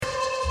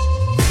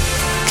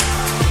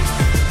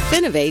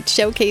Finovate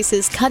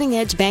showcases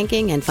cutting-edge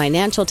banking and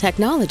financial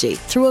technology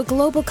through a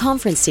global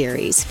conference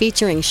series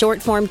featuring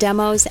short-form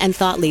demos and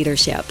thought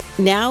leadership.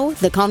 Now,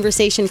 the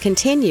conversation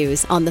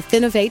continues on the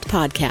Finovate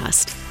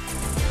podcast.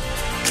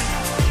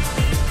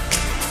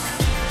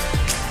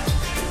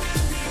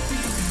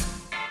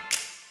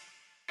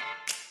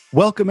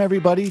 Welcome,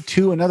 everybody,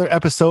 to another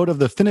episode of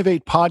the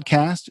Finovate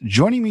podcast.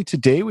 Joining me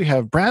today, we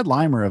have Brad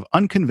Leimer of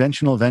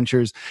Unconventional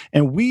Ventures,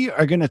 and we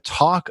are going to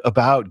talk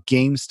about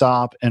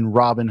GameStop and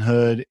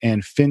Robinhood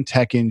and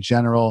fintech in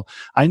general.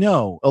 I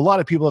know a lot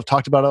of people have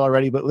talked about it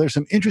already, but there's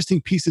some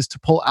interesting pieces to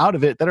pull out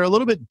of it that are a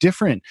little bit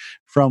different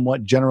from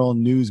what general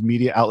news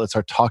media outlets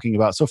are talking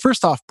about. So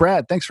first off,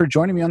 Brad, thanks for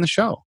joining me on the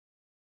show.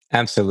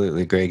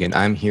 Absolutely, Greg. And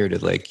I'm here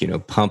to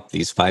pump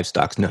these 5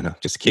 stocks. No,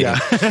 just kidding.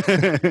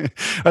 Yeah.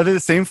 Are they the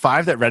same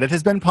 5 that Reddit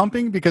has been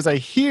pumping? Because I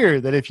hear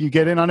that if you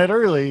get in on it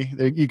early,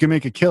 you can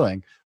make a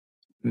killing.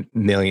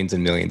 Millions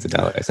and millions of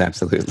dollars.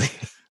 Absolutely.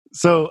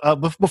 So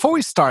before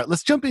we start,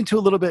 let's jump into a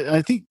little bit. And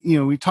I think,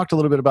 we talked a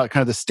little bit about kind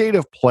of the state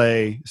of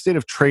play, state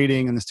of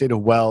trading, and the state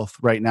of wealth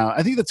right now.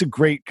 I think that's a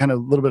great kind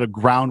of little bit of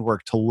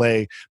groundwork to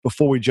lay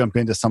before we jump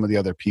into some of the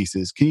other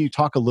pieces. Can you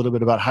talk a little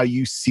bit about how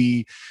you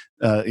see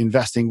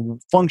investing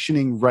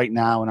functioning right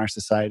now in our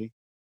society?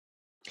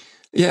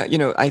 Yeah,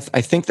 I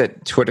think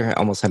that Twitter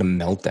almost had a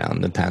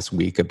meltdown the past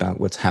week about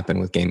what's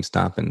happened with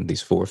GameStop and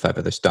these 4 or 5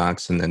 other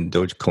stocks, and then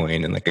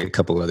Dogecoin and a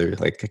couple other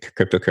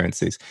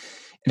cryptocurrencies.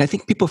 And I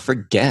think people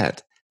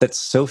forget that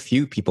so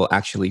few people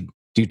actually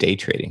do day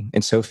trading,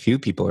 and so few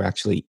people are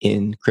actually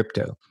in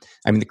crypto.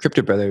 I mean, the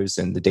crypto brothers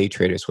and the day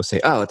traders will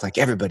say, oh, it's like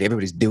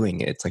everybody's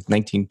doing it. It's like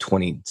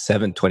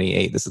 1927,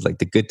 28. This is like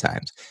the good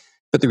times.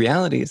 But the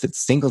reality is it's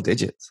single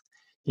digits,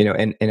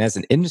 and as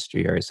an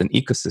industry or as an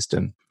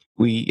ecosystem,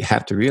 we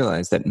have to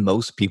realize that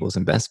most people's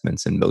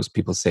investments and most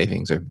people's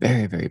savings are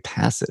very, very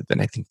passive.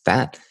 And I think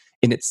that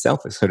in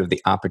itself is sort of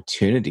the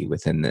opportunity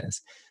within this.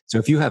 So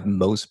if you have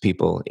most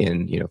people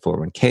in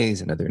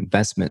 401ks and other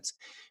investments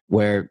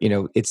where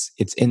it's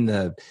in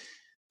the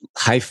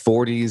high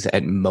 40s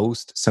at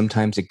most,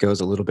 sometimes it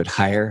goes a little bit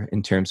higher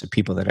in terms of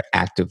people that are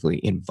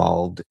actively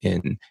involved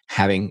in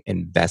having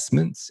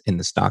investments in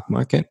the stock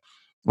market,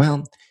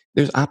 well,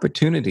 there's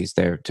opportunities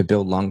there to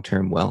build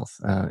long-term wealth.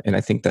 And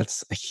I think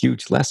that's a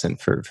huge lesson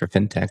for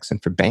fintechs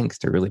and for banks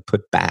to really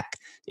put back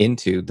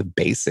into the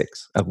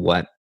basics of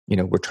what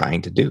we're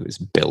trying to do is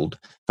build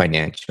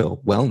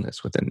financial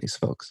wellness within these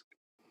folks.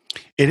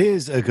 It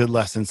is a good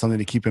lesson, something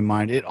to keep in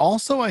mind. It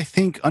also, I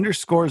think,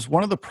 underscores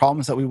one of the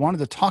problems that we wanted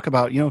to talk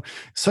about.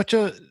 Such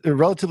a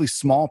relatively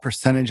small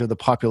percentage of the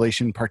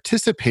population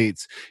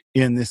participates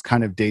in this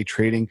kind of day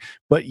trading,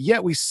 but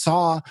yet we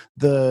saw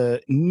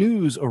the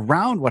news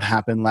around what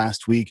happened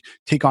last week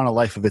take on a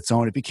life of its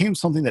own. It became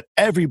something that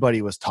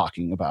everybody was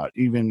talking about.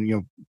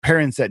 Even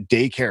parents at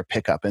daycare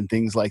pickup and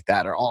things like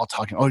that are all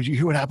talking, oh, did you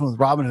hear what happened with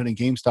Robinhood and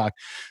GameStop?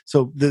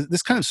 So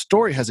this kind of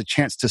story has a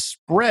chance to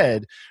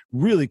spread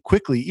really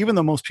quickly, even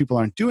though most people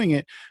aren't doing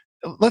it.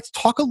 Let's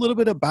talk a little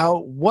bit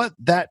about what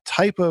that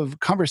type of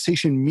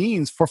conversation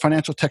means for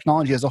financial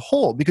technology as a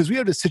whole, because we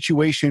have a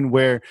situation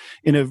where,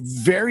 in a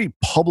very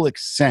public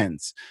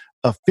sense,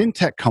 a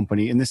fintech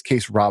company, in this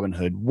case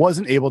Robinhood,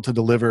 wasn't able to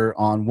deliver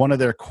on one of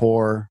their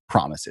core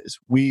promises.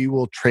 We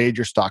will trade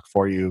your stock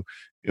for you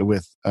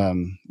with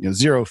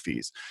zero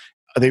fees.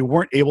 They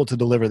weren't able to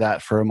deliver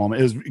that for a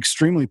moment. It was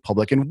extremely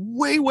public, and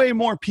way, way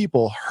more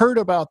people heard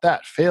about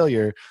that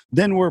failure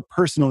than were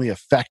personally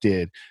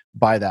affected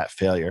by that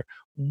failure.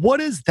 What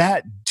does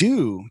that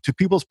do to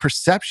people's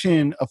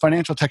perception of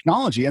financial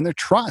technology and their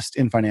trust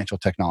in financial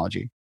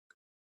technology?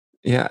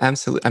 Yeah,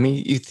 absolutely. I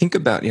mean, you think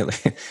about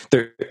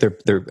their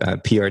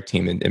PR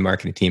team and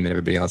marketing team and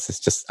everybody else. It's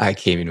just I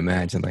can't even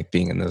imagine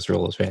being in those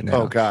roles right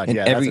now. Oh God, and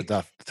that's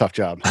a tough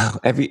job.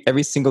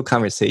 Every single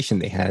conversation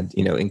they had,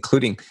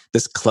 including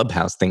this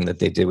Clubhouse thing that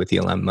they did with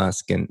Elon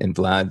Musk and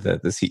Vlad, the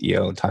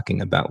CEO,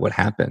 talking about what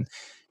happened.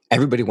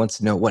 Everybody wants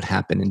to know what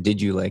happened, and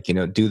did you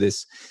do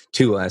this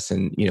to us,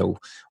 and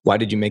why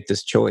did you make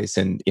this choice?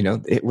 And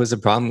it was a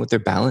problem with their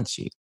balance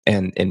sheet.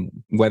 And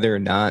whether or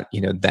not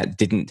that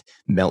didn't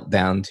melt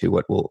down to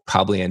what will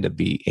probably end up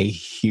be a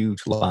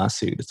huge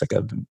lawsuit. It's like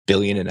 $1.5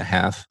 billion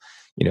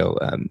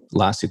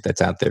lawsuit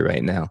that's out there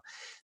right now.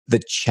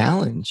 The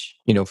challenge,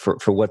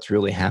 for what's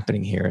really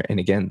happening here, and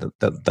again,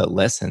 the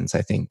lessons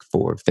I think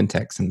for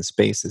fintechs in the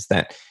space is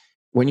that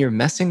when you're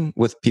messing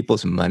with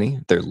people's money,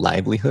 their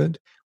livelihood,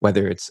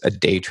 whether it's a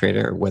day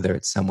trader or whether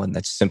it's someone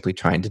that's simply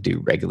trying to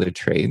do regular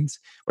trades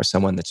or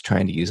someone that's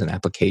trying to use an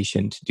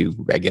application to do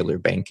regular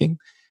banking,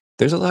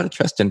 there's a lot of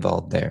trust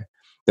involved there.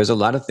 There's a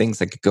lot of things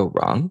that could go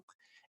wrong.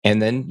 And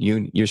then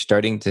you're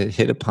starting to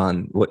hit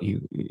upon what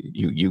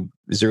you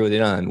zeroed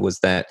in on was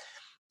that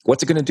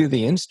what's it going to do to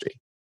the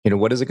industry?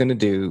 What is it going to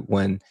do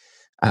when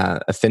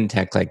a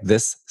fintech like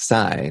this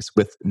size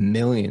with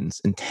millions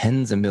and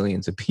tens of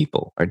millions of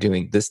people are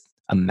doing this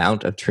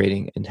amount of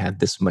trading and have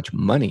this much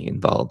money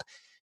involved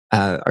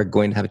are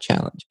going to have a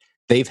challenge.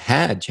 They've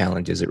had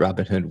challenges at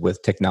Robinhood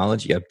with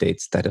technology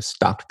updates that have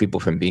stopped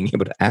people from being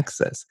able to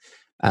access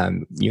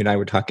You and I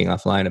were talking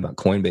offline about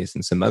Coinbase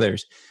and some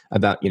others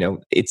about,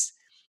 it's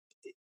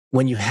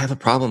when you have a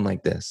problem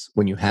like this,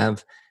 when you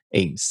have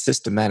a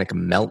systematic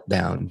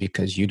meltdown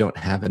because you don't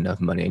have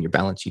enough money on your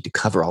balance sheet to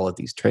cover all of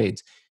these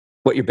trades,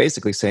 what you're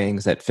basically saying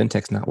is that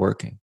fintech's not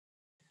working.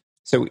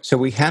 So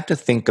we have to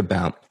think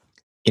about,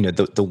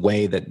 the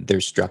way that they're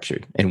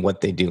structured and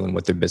what they do and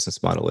what their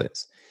business model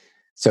is.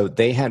 So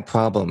they had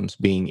problems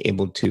being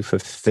able to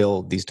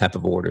fulfill these type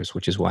of orders,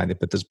 which is why they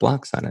put those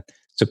blocks on it.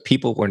 So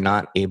people were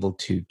not able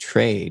to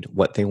trade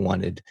what they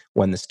wanted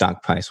when the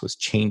stock price was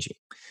changing.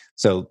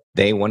 So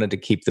they wanted to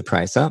keep the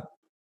price up.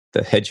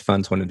 The hedge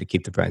funds wanted to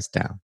keep the price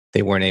down.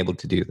 They weren't able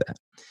to do that.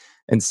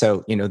 And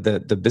so,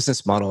 the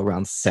business model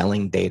around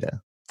selling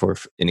data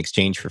in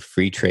exchange for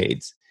free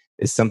trades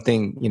is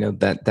something,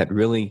 that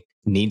really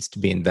needs to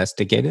be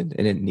investigated,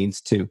 and it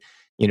needs to,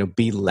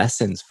 be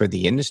lessons for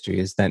the industry.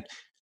 Is that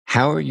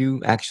how are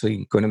you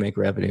actually going to make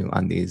revenue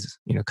on these,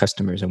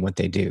 customers and what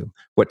they do?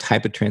 What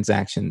type of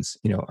transactions,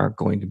 are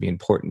going to be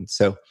important?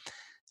 So,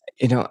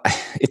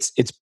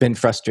 it's been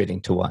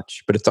frustrating to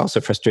watch, but it's also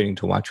frustrating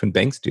to watch when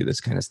banks do this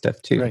kind of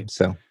stuff too. Right.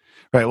 So.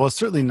 Right. Well, it's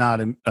certainly not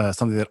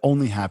something that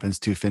only happens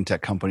to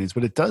fintech companies,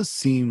 but it does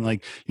seem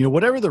like,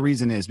 whatever the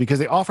reason is, because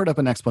they offered up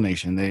an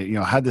explanation. They,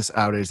 had this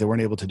outage. They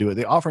weren't able to do it.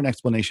 They offer an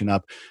explanation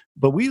up.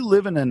 But we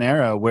live in an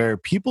era where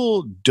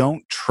people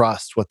don't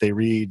trust what they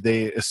read.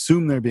 They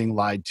assume they're being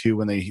lied to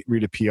when they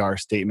read a PR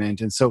statement.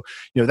 And so,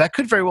 that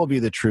could very well be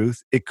the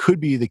truth. It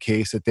could be the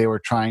case that they were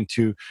trying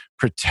to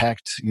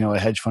protect, a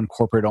hedge fund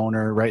corporate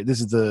owner, right? This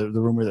is the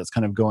rumor that's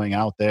kind of going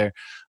out there.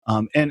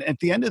 And at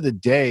the end of the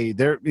day,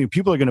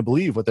 people are going to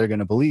believe what they're going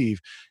to believe.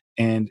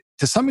 And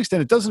to some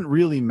extent, it doesn't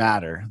really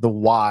matter the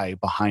why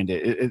behind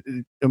it.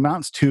 It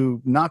amounts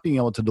to not being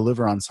able to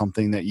deliver on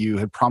something that you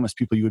had promised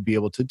people you would be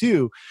able to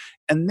do.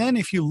 And then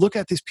if you look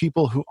at these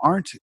people who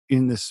aren't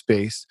in this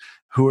space,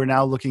 who are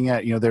now looking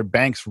at, their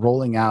banks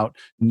rolling out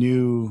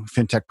new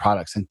fintech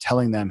products and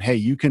telling them, hey,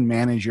 you can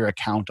manage your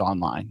account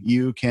online.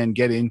 You can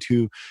get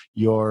into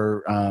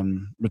your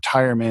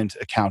retirement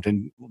account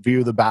and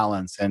view the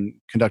balance and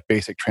conduct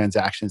basic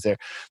transactions there.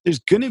 There's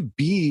going to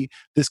be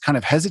this kind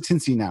of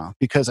hesitancy now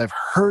because I've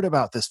heard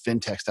about this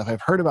fintech stuff.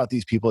 I've heard about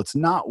these people. It's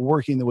not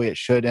working the way it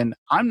should, and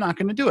I'm not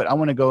going to do it. I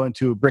want to go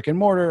into brick and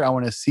mortar. I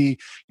want to see,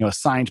 a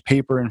signed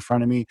paper in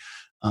front of me.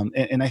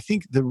 And I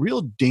think the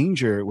real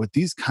danger with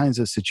these kinds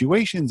of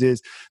situations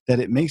is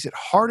that it makes it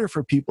harder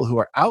for people who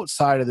are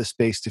outside of the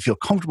space to feel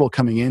comfortable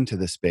coming into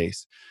the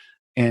space.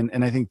 And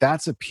I think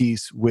that's a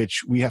piece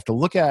which we have to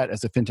look at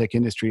as a fintech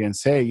industry and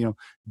say,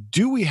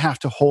 do we have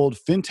to hold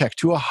fintech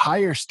to a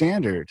higher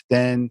standard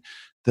than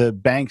the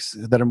banks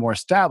that are more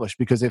established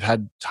because they've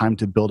had time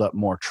to build up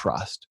more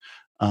trust?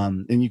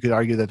 And you could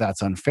argue that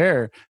that's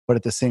unfair, but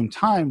at the same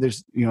time,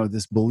 there's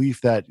this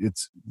belief that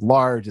it's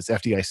large, it's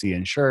FDIC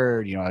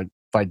insured.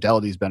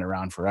 Fidelity's been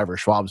around forever.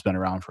 Schwab's been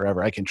around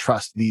forever. I can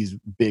trust these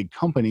big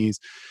companies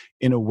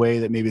in a way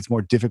that maybe it's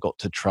more difficult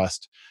to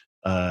trust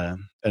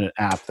an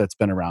app that's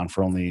been around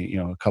for only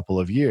a couple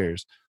of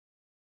years.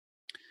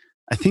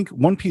 I think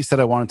one piece that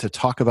I wanted to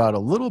talk about a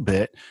little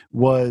bit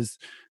was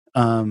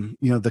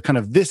the kind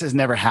of this has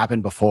never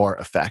happened before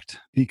effect,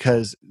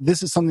 because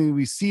this is something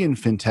we see in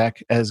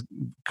fintech as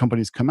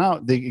companies come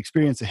out, they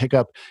experience a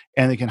hiccup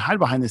and they can hide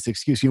behind this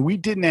excuse. We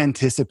didn't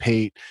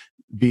anticipate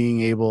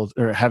being able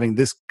or having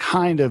this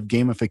kind of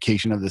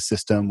gamification of the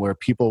system where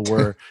people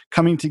were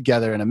coming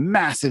together in a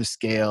massive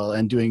scale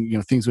and doing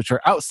things which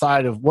are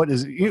outside of what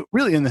is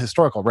really in the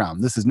historical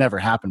realm. This has never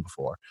happened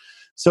before.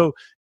 So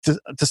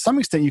to some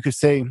extent, you could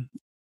say,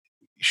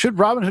 should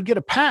Robinhood get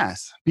a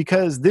pass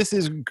because this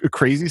is a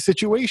crazy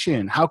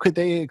situation? How could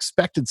they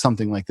expected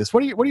something like this?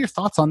 What are your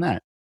thoughts on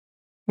that?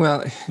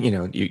 Well,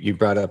 you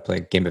brought up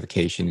like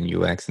gamification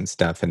and UX and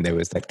stuff, and there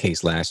was that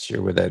case last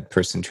year where that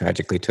person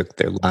tragically took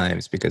their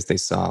lives because they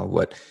saw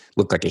what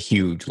looked like a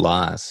huge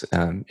loss.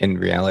 In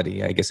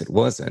reality, I guess it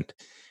wasn't,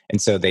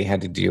 and so they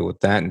had to deal with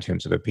that in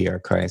terms of a PR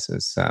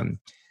crisis.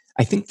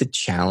 I think the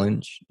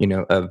challenge,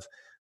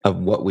 of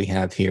what we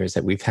have here is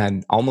that we've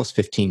had almost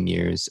 15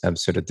 years of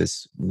sort of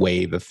this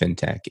wave of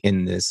fintech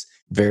in this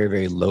very,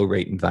 very low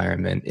rate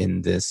environment,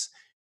 in this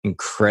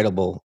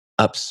incredible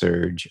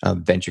upsurge of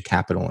venture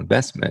capital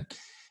investment.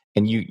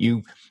 And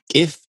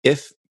if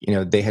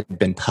they had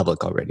been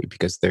public already,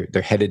 because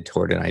they're headed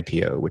toward an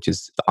IPO, which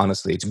is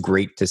honestly, it's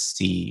great to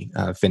see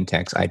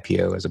fintechs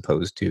IPO as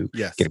opposed to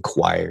get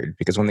acquired,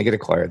 because when they get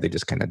acquired, they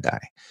just kind of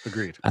die.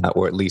 Agreed.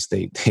 Or at least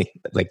they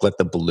like let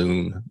the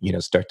balloon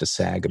start to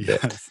sag a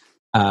bit. Yes.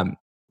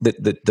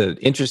 The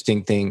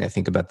interesting thing I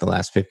think about the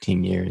last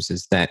 15 years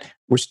is that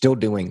we're still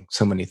doing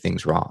so many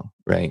things wrong,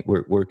 right?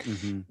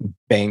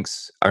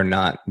 Banks are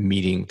not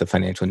meeting the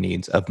financial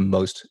needs of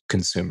most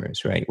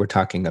consumers, right? We're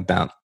talking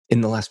about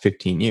in the last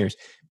 15 years,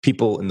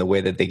 people in the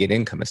way that they get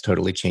income has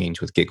totally changed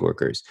with gig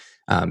workers.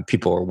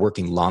 People are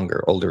working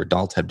longer. Older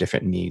adults have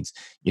different needs.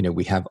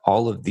 We have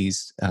all of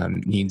these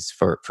needs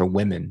for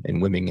women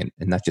and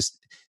not just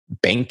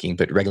banking,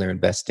 but regular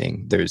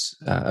investing. There's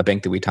a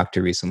bank that we talked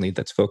to recently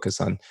that's focused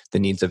on the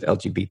needs of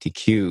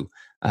LGBTQ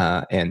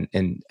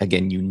and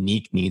again,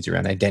 unique needs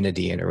around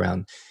identity and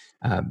around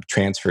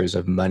transfers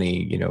of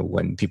money,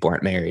 when people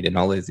aren't married and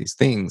all of these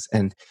things.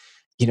 And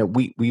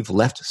we've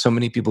left so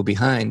many people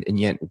behind, and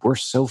yet we're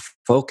so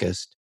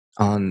focused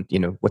on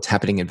what's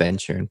happening in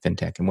venture and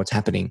fintech and what's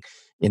happening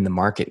in the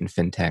market in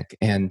fintech.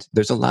 And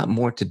there's a lot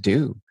more to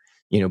do.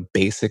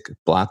 Basic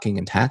blocking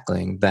and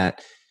tackling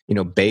that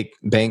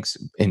banks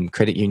and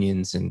credit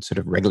unions and sort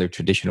of regular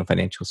traditional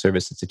financial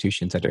service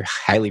institutions that are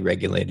highly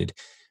regulated,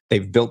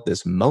 they've built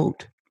this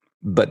moat,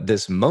 but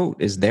this moat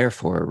is there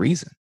for a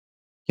reason.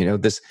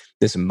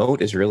 This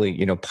moat is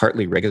really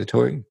partly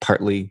regulatory,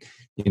 partly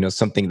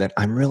something that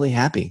I'm really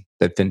happy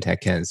that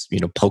fintech has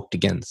poked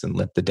against and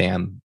let the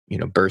dam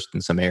burst in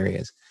some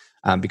areas,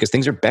 because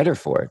things are better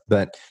for it,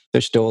 but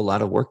there's still a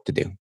lot of work to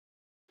do.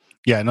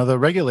 Yeah, no, the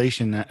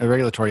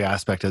regulatory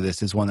aspect of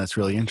this is one that's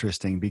really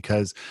interesting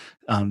because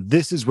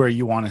this is where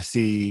you want to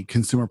see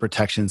consumer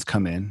protections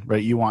come in,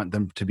 right? You want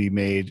them to be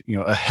made,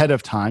 ahead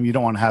of time. You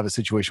don't want to have a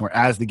situation where,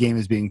 as the game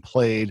is being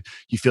played,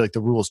 you feel like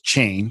the rules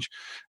change,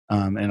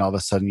 and all of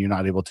a sudden you're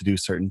not able to do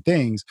certain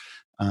things.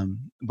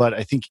 But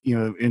I think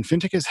in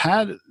fintech has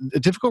had a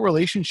difficult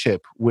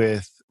relationship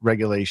with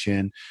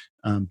regulation,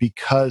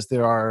 because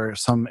there are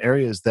some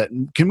areas that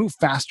can move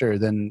faster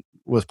than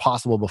was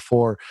possible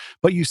before.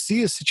 But you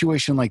see a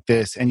situation like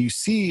this, and you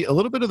see a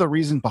little bit of the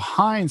reason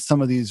behind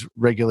some of these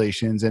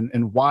regulations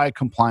and why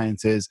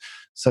compliance is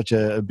such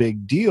a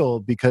big deal,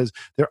 because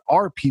there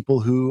are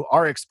people who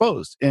are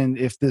exposed. And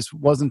if this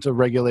wasn't a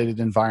regulated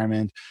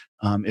environment,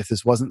 if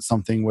this wasn't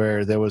something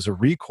where there was a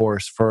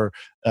recourse for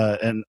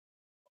an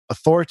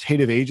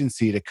authoritative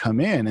agency to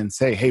come in and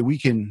say, hey, we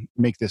can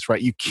make this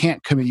right. You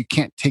can't come in, you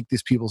can't take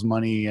these people's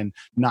money and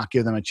not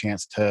give them a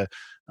chance to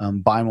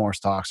buy more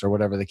stocks or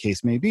whatever the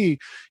case may be.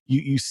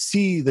 You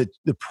see the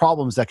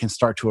problems that can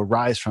start to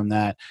arise from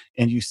that.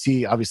 And you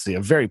see, obviously,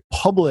 a very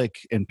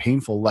public and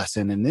painful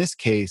lesson in this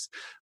case.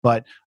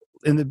 But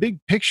in the big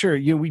picture,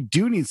 we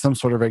do need some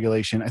sort of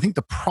regulation. I think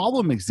the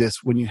problem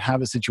exists when you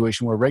have a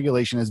situation where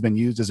regulation has been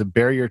used as a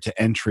barrier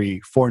to entry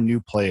for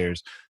new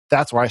players.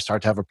 That's where I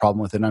start to have a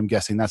problem with it. And I'm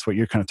guessing that's what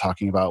you're kind of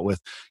talking about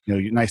with,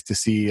 nice to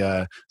see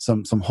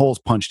some holes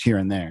punched here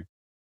and there.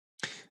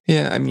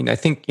 Yeah, I mean, I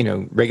think,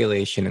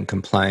 regulation and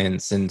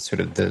compliance and sort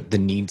of the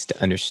needs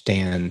to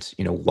understand,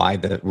 why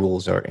the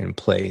rules are in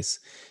place.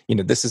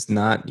 This is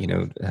not,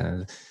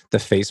 the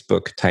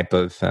Facebook type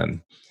of,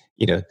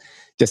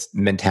 just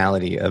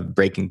mentality of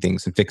breaking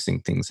things and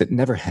fixing things. It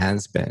never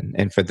has been.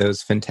 And for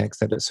those fintechs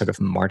that have sort of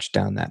marched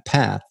down that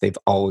path, they've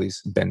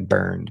always been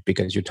burned,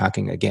 because you're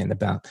talking again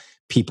about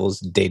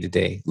people's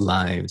day-to-day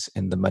lives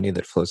and the money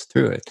that flows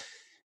through it.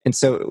 And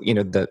so,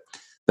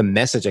 the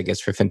message, I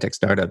guess, for fintech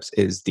startups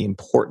is the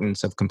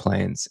importance of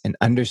compliance and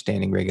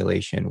understanding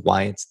regulation,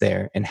 why it's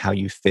there and how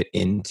you fit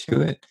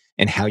into it,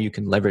 and how you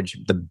can leverage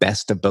the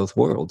best of both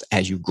worlds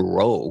as you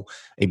grow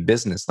a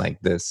business like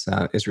this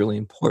is really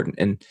important.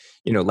 And,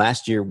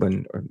 last year or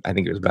I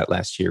think it was about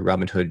last year,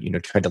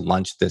 Robinhood, tried to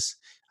launch this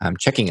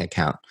checking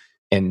account,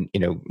 and,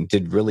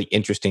 did really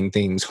interesting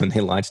things when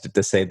they launched it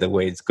to say the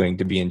way it's going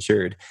to be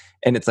insured.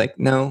 And it's like,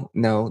 no,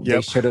 Yep.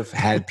 They should have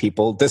had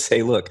people to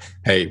say, look,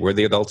 hey, we're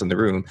the adults in the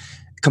room.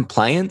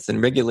 Compliance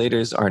and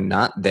regulators are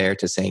not there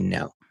to say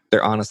no.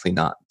 They're honestly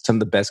not. Some of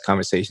the best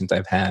conversations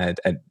I've had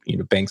at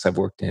banks I've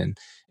worked in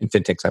and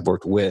fintechs I've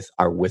worked with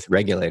are with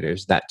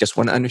regulators that just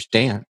want to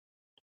understand.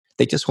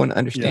 They just want to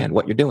understand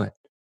what you're doing.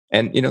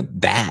 And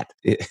that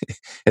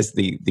is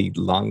the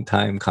long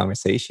time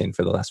conversation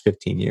for the last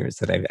 15 years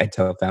that I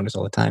tell founders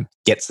all the time.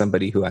 Get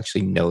somebody who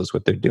actually knows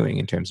what they're doing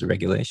in terms of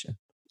regulation.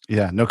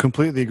 Yeah, no,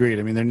 completely agreed.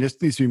 I mean, there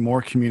just needs to be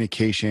more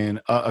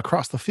communication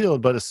across the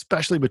field, but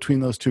especially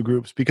between those two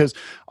groups, because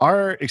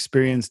our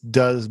experience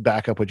does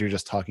back up what you're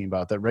just talking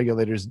about, that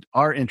regulators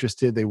are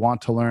interested, they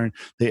want to learn,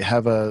 they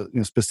have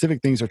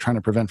specific things they're trying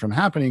to prevent from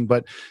happening,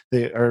 but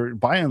they are,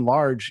 by and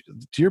large,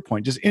 to your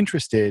point, just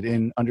interested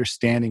in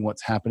understanding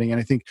what's happening. And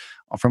I think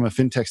from a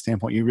fintech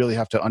standpoint, you really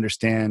have to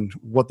understand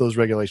what those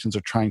regulations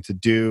are trying to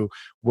do,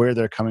 where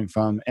they're coming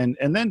from. And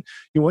then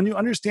when you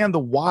understand the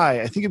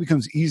why, I think it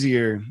becomes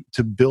easier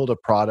to build a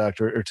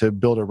product or to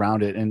build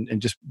around it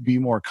and just be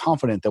more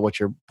confident that what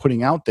you're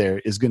putting out there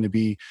is going to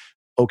be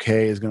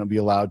okay, is going to be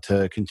allowed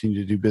to continue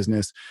to do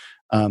business.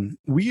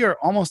 We are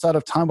almost out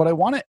of time, but I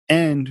want to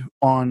end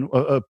on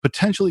a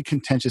potentially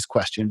contentious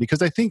question,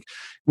 because I think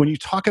when you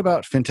talk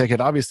about fintech, it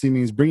obviously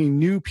means bringing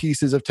new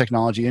pieces of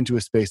technology into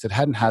a space that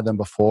hadn't had them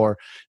before.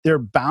 There are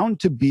bound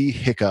to be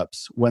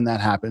hiccups when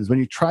that happens. When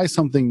you try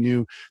something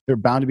new, there are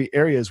bound to be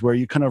areas where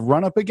you kind of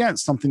run up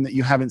against something that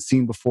you haven't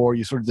seen before.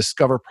 You sort of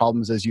discover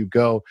problems as you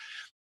go.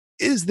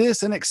 Is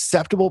this an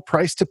acceptable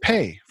price to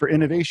pay for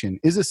innovation?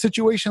 Is a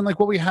situation like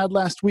what we had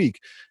last week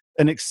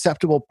an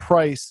acceptable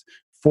price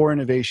for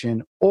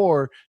innovation,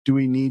 or do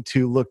we need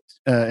to look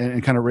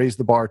and kind of raise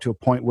the bar to a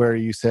point where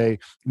you say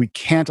we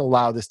can't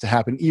allow this to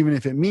happen, even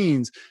if it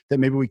means that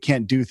maybe we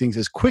can't do things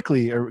as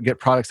quickly or get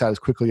products out as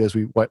quickly as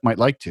we might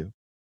like to?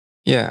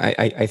 Yeah,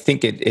 I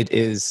think it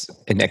is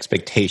an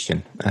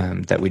expectation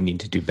that we need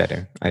to do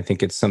better. I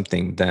think it's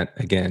something that,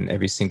 again,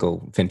 every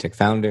single fintech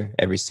founder,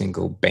 every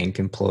single bank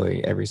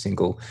employee, every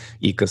single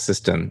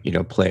ecosystem,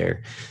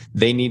 player,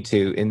 they need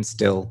to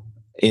instill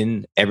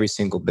in every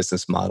single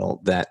business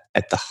model that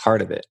at the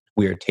heart of it,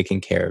 we are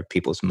taking care of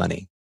people's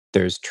money.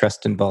 There's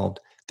trust involved.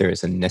 There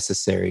is a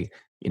necessary,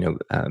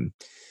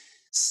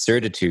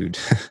 certitude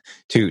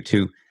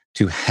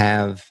to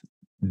have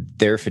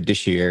their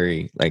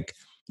fiduciary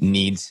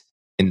needs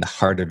in the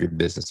heart of your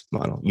business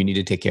model. You need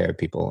to take care of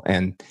people.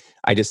 And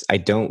I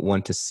don't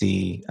want to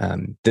see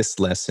this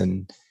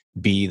lesson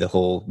be the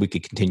whole, we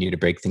could continue to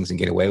break things and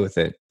get away with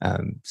it.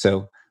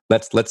 So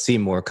let's see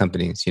more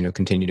companies,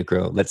 continue to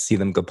grow. Let's see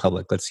them go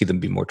public. Let's see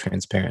them be more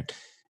transparent.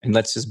 And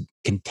let's just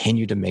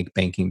continue to make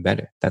banking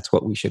better. That's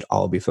what we should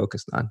all be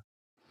focused on.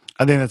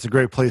 I think that's a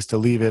great place to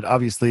leave it.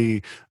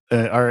 Obviously,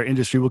 our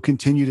industry will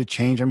continue to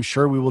change. I'm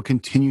sure we will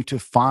continue to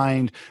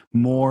find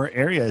more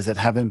areas that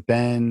haven't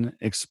been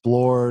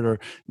explored or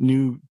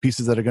new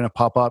pieces that are going to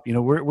pop up.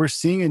 We're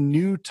seeing a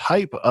new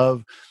type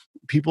of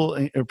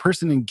a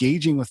person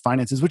engaging with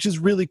finances, which is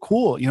really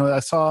cool. I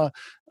saw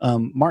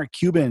Mark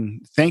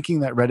Cuban thanking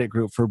that Reddit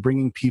group for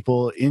bringing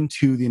people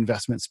into the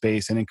investment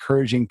space and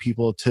encouraging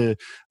people to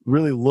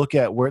really look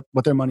at what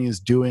their money is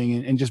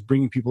doing and just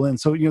bringing people in.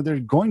 So,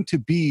 there's going to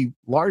be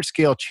large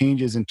scale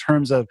changes in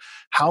terms of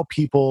how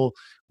people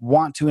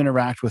want to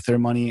interact with their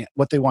money,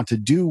 what they want to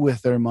do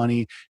with their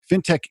money.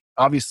 Fintech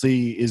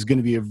obviously is going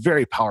to be a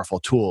very powerful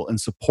tool in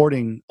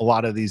supporting a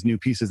lot of these new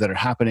pieces that are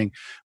happening,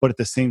 but at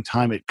the same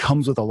time, it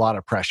comes with a lot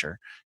of pressure.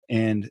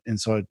 And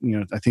so,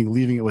 I think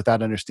leaving it with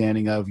that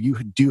understanding of you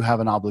do have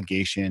an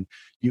obligation.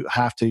 You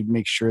have to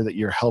make sure that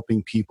you're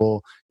helping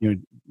people.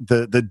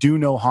 The do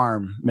no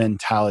harm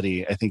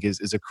mentality, I think,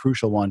 is a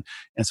crucial one.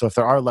 And so if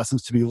there are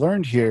lessons to be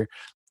learned here,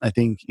 I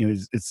think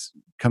it's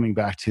coming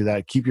back to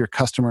that. Keep your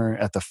customer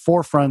at the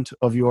forefront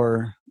of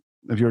your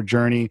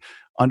journey.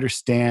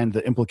 Understand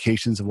the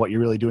implications of what you're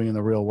really doing in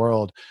the real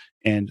world,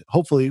 and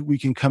hopefully we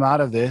can come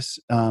out of this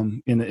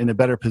in a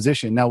better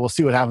position. Now we'll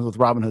see what happens with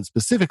Robinhood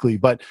specifically,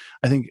 but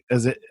I think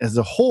as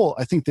a whole,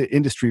 I think the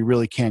industry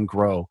really can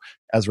grow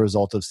as a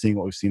result of seeing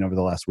what we've seen over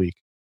the last week.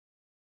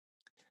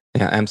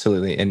 Yeah,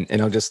 absolutely.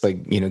 And I'll just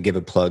give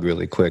a plug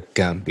really quick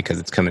because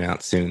it's coming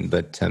out soon.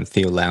 But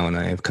Theo Lau and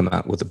I have come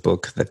out with a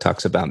book that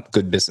talks about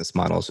good business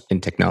models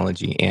in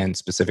technology and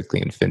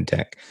specifically in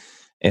fintech.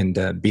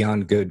 And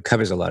Beyond Good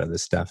covers a lot of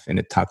this stuff. And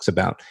it talks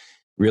about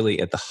really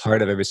at the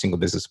heart of every single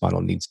business model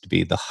needs to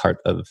be the heart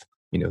of,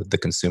 the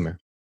consumer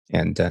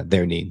and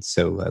their needs.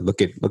 So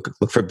look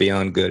for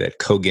Beyond Good at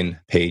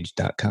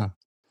koganpage.com.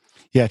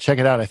 Yeah, check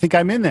it out. I think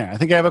I'm in there. I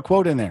think I have a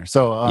quote in there.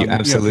 So you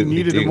absolutely if you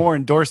needed do. a more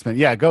endorsement,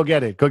 yeah, go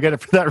get it. Go get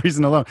it for that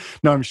reason alone.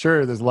 No, I'm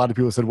sure there's a lot of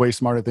people who said way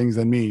smarter things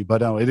than me, but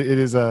no, it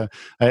is I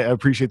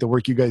appreciate the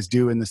work you guys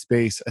do in the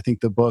space. I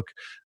think the book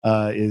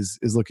is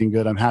looking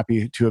good. I'm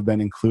happy to have been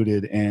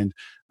included, and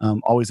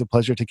always a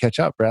pleasure to catch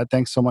up. Brad,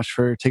 thanks so much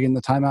for taking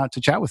the time out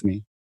to chat with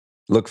me.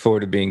 Look forward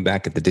to being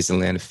back at the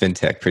Disneyland of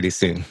FinTech pretty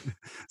soon.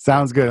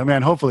 Sounds good.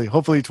 Man, hopefully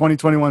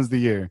 2021 is the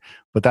year,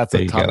 but that's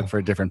a topic for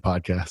a different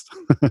podcast.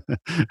 All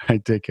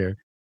right, take care.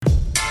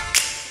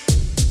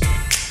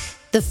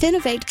 The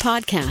Finovate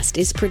podcast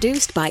is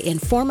produced by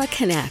Informa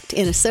Connect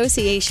in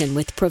association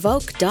with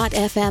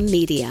Provoke.fm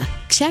Media.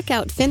 Check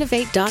out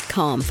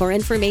Finovate.com for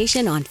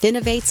information on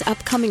Finovate's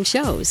upcoming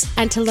shows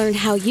and to learn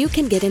how you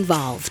can get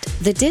involved.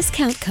 The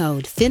discount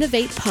code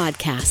Finovate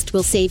Podcast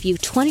will save you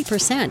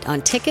 20%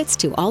 on tickets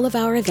to all of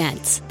our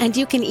events. And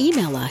you can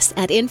email us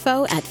at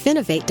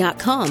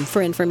info@Finovate.com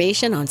for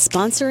information on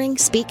sponsoring,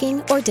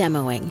 speaking, or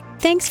demoing.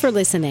 Thanks for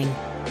listening.